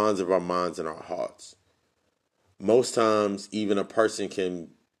break the bonds of our minds and our hearts. Most times, even a person can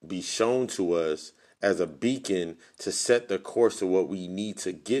be shown to us as a beacon to set the course of what we need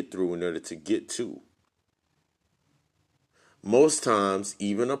to get through in order to get to. Most times,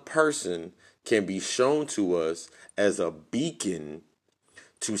 even a person can be shown to us as a beacon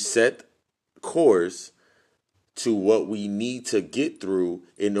to set course to what we need to get through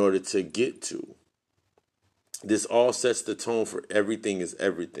in order to get to. This all sets the tone for everything is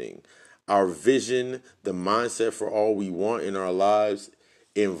everything. Our vision, the mindset for all we want in our lives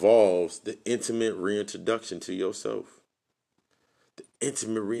involves the intimate reintroduction to yourself. The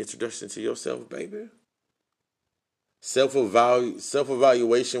intimate reintroduction to yourself, baby.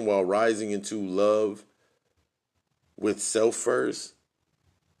 Self-evaluation while rising into love with self first.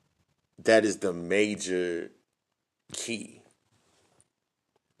 That is the major key.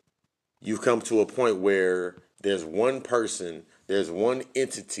 You've come to a point where there's one person, there's one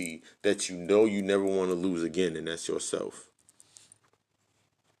entity that you know you never want to lose again, and that's yourself.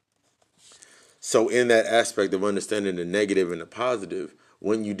 So in that aspect of understanding the negative and the positive,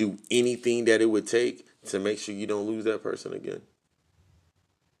 when you do anything that it would take to make sure you don't lose that person again.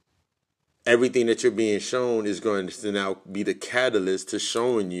 Everything that you're being shown is going to now be the catalyst to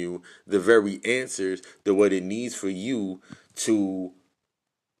showing you the very answers to what it needs for you to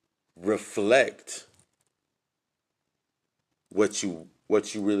reflect what you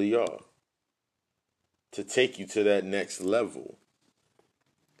really are, to take you to that next level.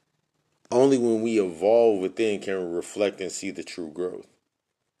 Only when we evolve within can we reflect and see the true growth.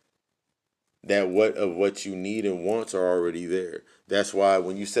 That what you need and wants are already there. That's why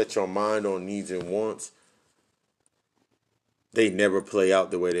when you set your mind on needs and wants, they never play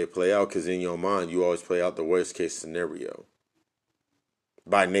out the way they play out, because in your mind you always play out the worst case scenario.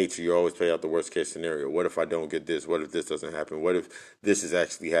 By nature, you always play out the worst case scenario. What if I don't get this? What if this doesn't happen? What if this is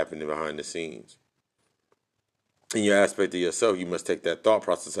actually happening behind the scenes? In your aspect of yourself, you must take that thought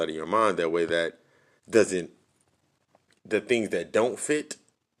process out of your mind. That way the things that don't fit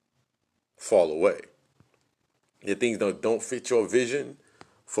fall away. The things that don't fit your vision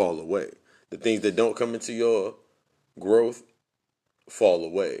fall away. The things that don't come into your growth fall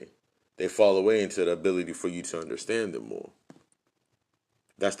away. They fall away into the ability for you to understand them more.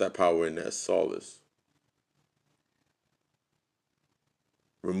 That's that power and that solace.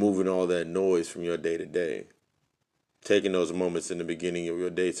 Removing all that noise from your day to day. Taking those moments in the beginning of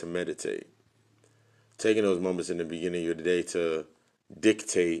your day to meditate. Taking those moments in the beginning of your day to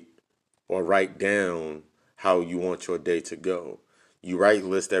dictate or write down how you want your day to go. You write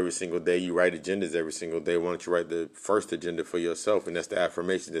lists every single day. You write agendas every single day. Why don't you write the first agenda for yourself? And that's the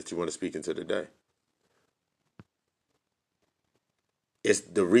affirmation that you want to speak into the day. It's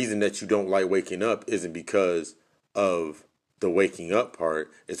the reason that you don't like waking up isn't because of the waking up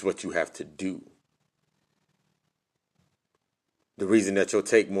part. It's what you have to do. The reason that you'll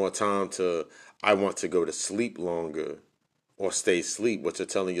take more time to, I want to go to sleep longer or stay asleep, what you're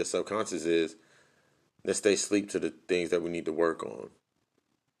telling your subconscious is, let's stay asleep to the things that we need to work on.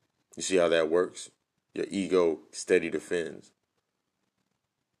 You see how that works? Your ego steady defends.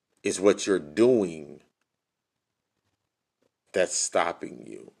 It's what you're doing that's stopping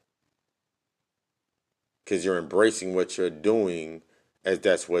you. Because you're embracing what you're doing as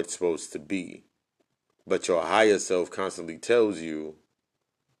that's what it's supposed to be. But your higher self constantly tells you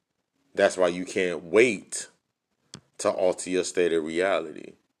that's why you can't wait to alter your state of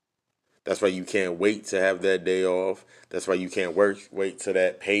reality. That's why you can't wait to have that day off. That's why you can't wait till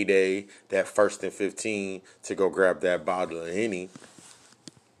that payday, that 1st and 15, to go grab that bottle of Henny,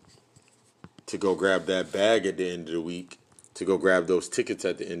 to go grab that bag at the end of the week, to go grab those tickets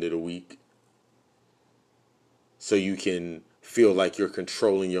at the end of the week, so you can feel like you're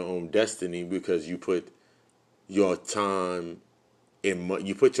controlling your own destiny because you put your time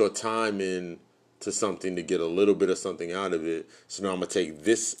in to something to get a little bit of something out of it. So now I'm going to take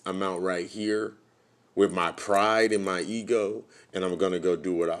this amount right here with my pride and my ego, and I'm going to go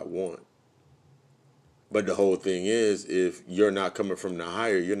do what I want. But the whole thing is, if you're not coming from the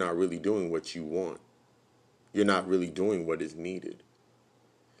higher, you're not really doing what you want. You're not really doing what is needed.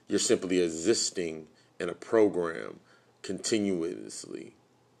 You're simply existing in a program continuously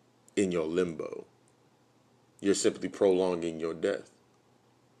in your limbo. You're simply prolonging your death.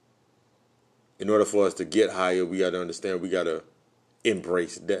 In order for us to get higher, we got to understand we got to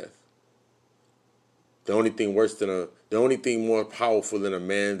embrace death. The only thing more powerful than a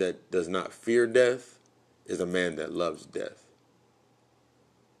man that does not fear death is a man that loves death.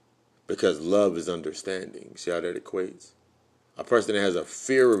 Because love is understanding. See how that equates? A person that has a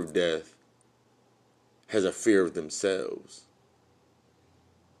fear of death has a fear of themselves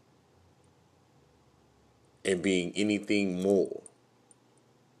and being anything more.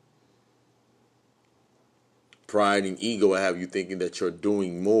 Pride and ego will have you thinking that you're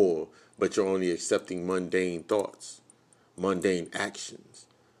doing more, but you're only accepting mundane thoughts, mundane actions,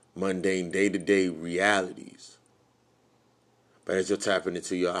 mundane day-to-day realities. But as you're tapping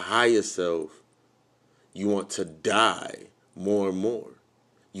into your higher self, you want to die more and more.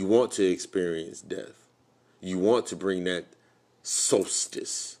 You want to experience death. You want to bring that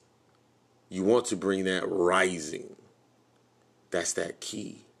solstice. You want to bring that rising. That's that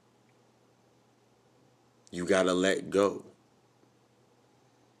key. You got to let go.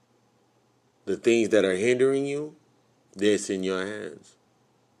 The things that are hindering you, it's in your hands.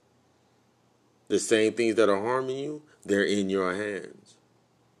 The same things that are harming you, they're in your hands.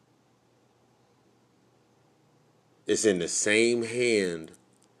 It's in the same hand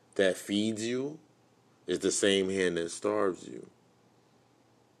that feeds you. It's the same hand that starves you.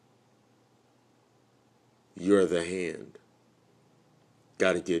 You're the hand.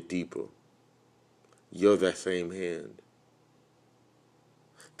 Got to get deeper. You're that same hand.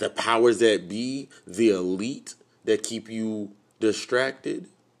 The powers that be, the elite that keep you distracted,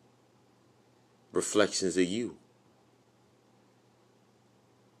 reflections of you.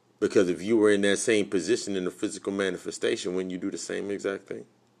 Because if you were in that same position in the physical manifestation, when you do the same exact thing,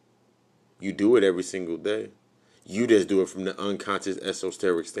 you do it every single day. You just do it from the unconscious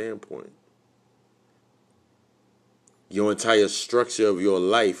esoteric standpoint. Your entire structure of your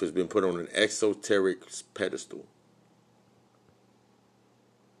life has been put on an exoteric pedestal.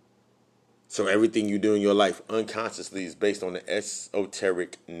 So everything you do in your life unconsciously is based on the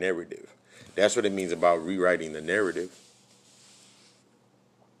esoteric narrative. That's what it means about rewriting the narrative.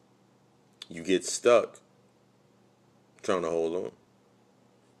 You get stuck trying to hold on.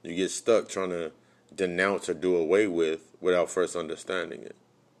 You get stuck trying to denounce or do away with without first understanding it.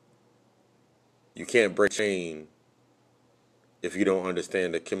 You can't break chain if you don't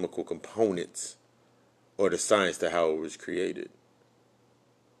understand the chemical components or the science to how it was created.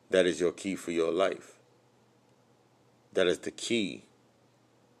 That is your key for your life. That is the key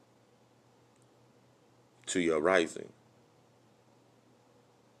to your rising.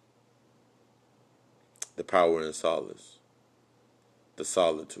 The power in solace. The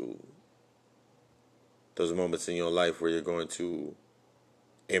solitude. Those moments in your life where you're going to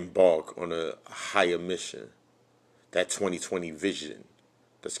embark on a higher mission. That 2020 vision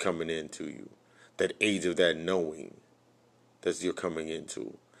that's coming into you. That age of that knowing that you're coming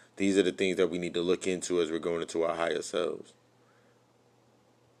into. These are the things that we need to look into as we're going into our higher selves.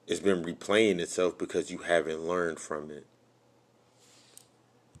 It's been replaying itself because you haven't learned from it.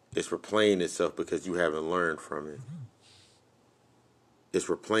 It's replaying itself because you haven't learned from it. It's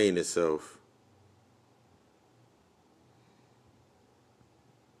replaying itself.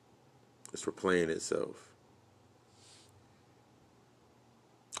 It's replaying itself.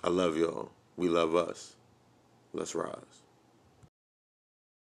 I love y'all. We love us. Let's rise.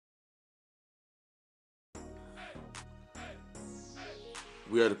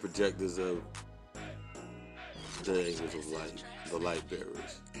 We are the projectors of the angels of light, the light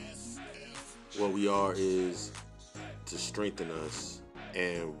bearers. What we are is to strengthen us,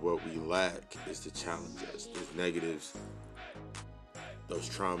 and what we lack is to challenge us. Those negatives, those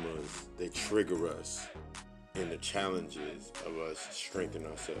traumas, they trigger us in the challenges of us strengthening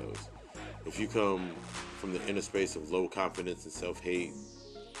ourselves. If you come from the inner space of low confidence and self-hate,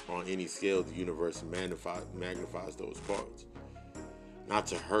 on any scale, the universe magnifies those parts. Not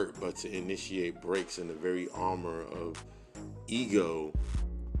to hurt, but to initiate breaks in the very armor of ego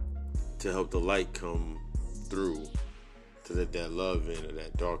to help the light come through, to let that love in, or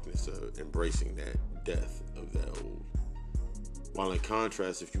that darkness of embracing that death of that old. While in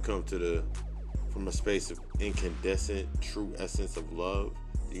contrast, if you come from a space of incandescent, true essence of love,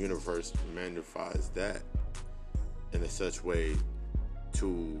 the universe magnifies that in a such way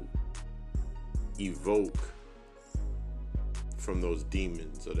to evoke from those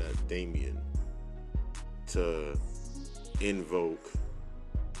demons or that Damien, to invoke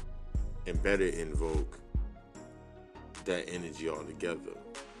and better invoke that energy altogether.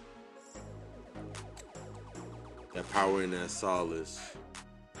 That power and that solace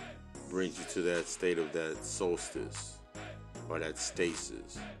brings you to that state of that solstice or that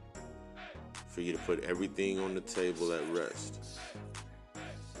stasis for you to put everything on the table at rest.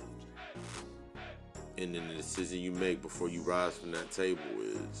 And then the decision you make before you rise from that table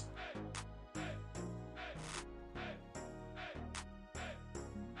is,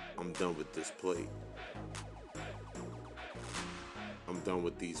 I'm done with this plate. I'm done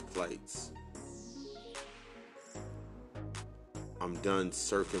with these plates. I'm done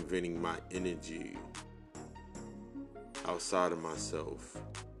circumventing my energy outside of myself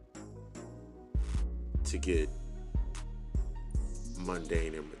to get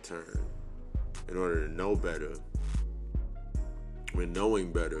mundane in return. In order to know better, when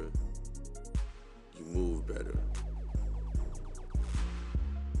knowing better, you move better.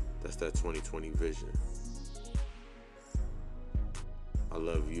 That's that 2020 vision. I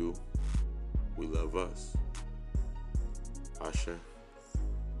love you. We love us. Ashe.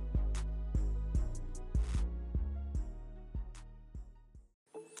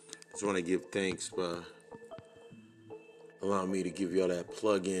 Just want to give thanks by allowing me to give y'all that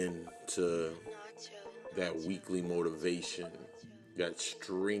plug-in to that weekly motivation, that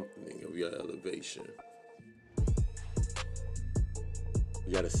strengthening of your elevation.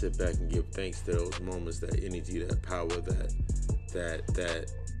 You got to sit back and give thanks to those moments, that energy, that power,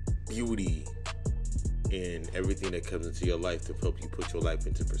 that beauty in everything that comes into your life to help you put your life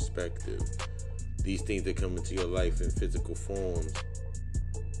into perspective. These things that come into your life in physical forms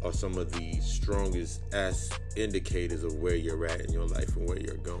are some of the strongest indicators of where you're at in your life and where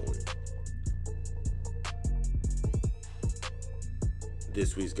you're going.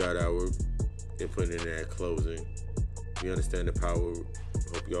 This week's God Hour, input in that closing. We understand the power.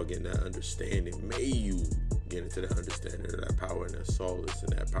 Hope y'all getting that understanding. May you get into that understanding of that power and that solace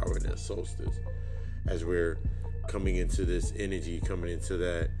and that power and that solstice as we're coming into this energy, coming into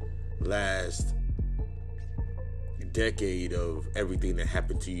that last decade of everything that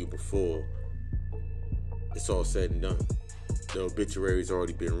happened to you before it's all said and done. The obituary's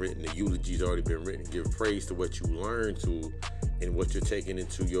already been written. The eulogy's already been written. Give praise to what you learned to and what you're taking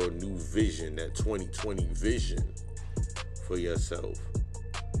into your new vision, that 2020 vision for yourself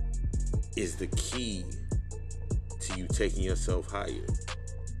is the key to you taking yourself higher.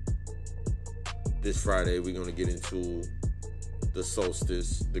 This Friday, we're going to get into the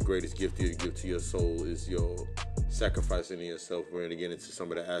solstice. The greatest gift you give to your soul is your sacrificing to yourself. We're going to get into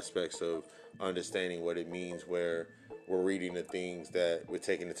some of the aspects of understanding what it means, where we're reading the things that we're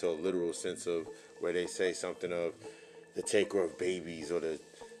taking into a literal sense of where they say something of the taker of babies or the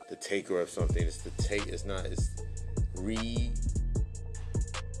taker of something. It's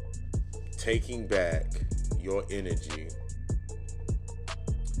taking back your energy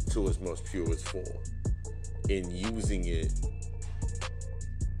to its most purest form and using it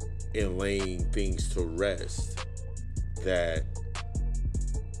and laying things to rest that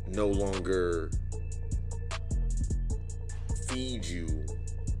no longer feed you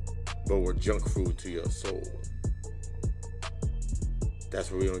but were junk food to your soul.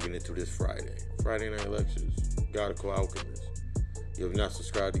 That's what we're going to get into this Friday Night Lectures, Godical Alchemist. You have not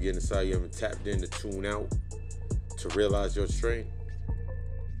subscribed to Get Inside, you haven't tapped in to tune out, to realize your strength.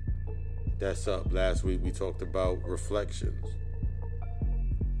 That's up. Last week we talked about reflections.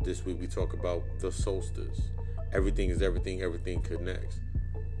 This week we talk about the solstice. Everything is everything, everything connects.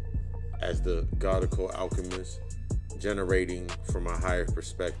 As the Godical Alchemist, generating from a higher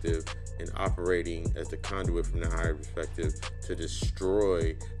perspective and operating as the conduit from the higher perspective to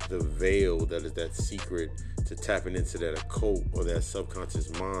destroy the veil that is that secret, to tapping into that occult or that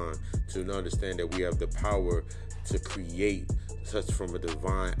subconscious mind, to understand that we have the power to create such from a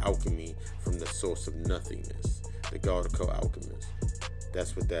divine alchemy from the source of nothingness, the Godical Alchemist.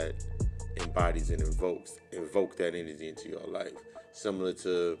 That's what that embodies and invokes. Invoke that energy into your life. Similar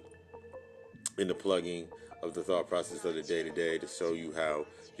to in the plugging of the thought process of the day-to-day to show you how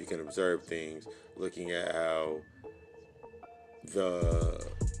you can observe things, looking at how the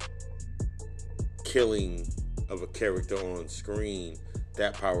killing of a character on screen,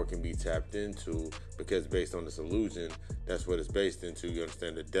 that power can be tapped into because based on this illusion, that's what it's based into. You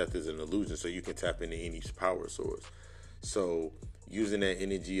understand that death is an illusion, so you can tap into any power source. So using that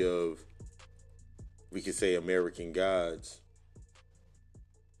energy of, we could say, American gods,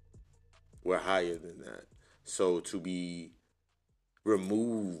 we're higher than that. So to be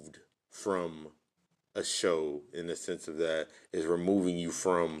removed from a show in the sense of that is removing you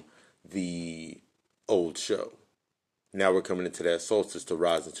from the old show. Now we're coming into that solstice to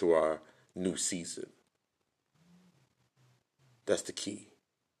rise into our new season. That's the key.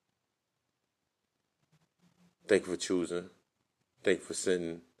 Thank you for choosing. Thank you for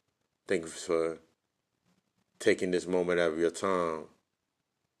sitting. Thank you for taking this moment out of your time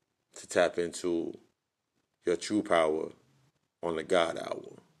to tap into your true power on the God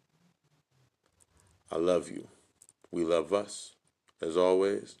Hour. I love you. We love us. As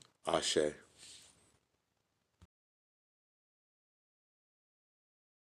always, Ashe.